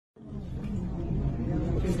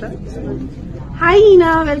Hi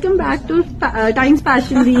Hina, welcome back to Times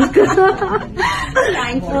Fashion Week. Thank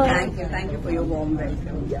you for your warm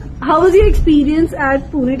welcome. How was your experience at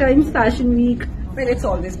Pune Times Fashion Week? Well, it's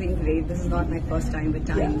always been great. This is not my first time with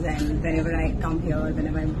Times, and whenever I come here,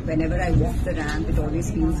 whenever I walk the ramp, it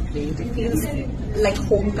always feels great. It feels like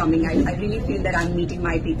homecoming. I really feel that I'm meeting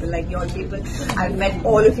my people, like your people. I've met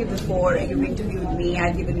all of you before. You've interviewed me.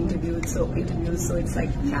 I've given interviews, so it's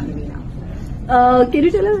like family now. Can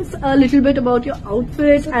you tell us a little bit about your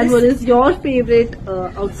outfit and what is your favorite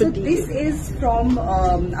outfit? So this is from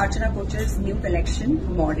Archana Kocher's new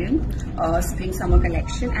collection, Modern Spring Summer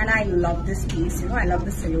collection, and I love this piece. You know, I love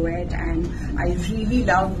the silhouette, and I really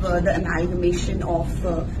love the amalgamation of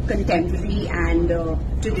contemporary and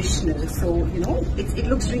traditional. So you know, it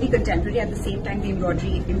looks really contemporary at the same time. The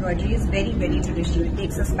embroidery is very traditional. It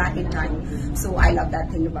takes us back in time. So I love that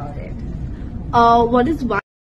thing about it. What is one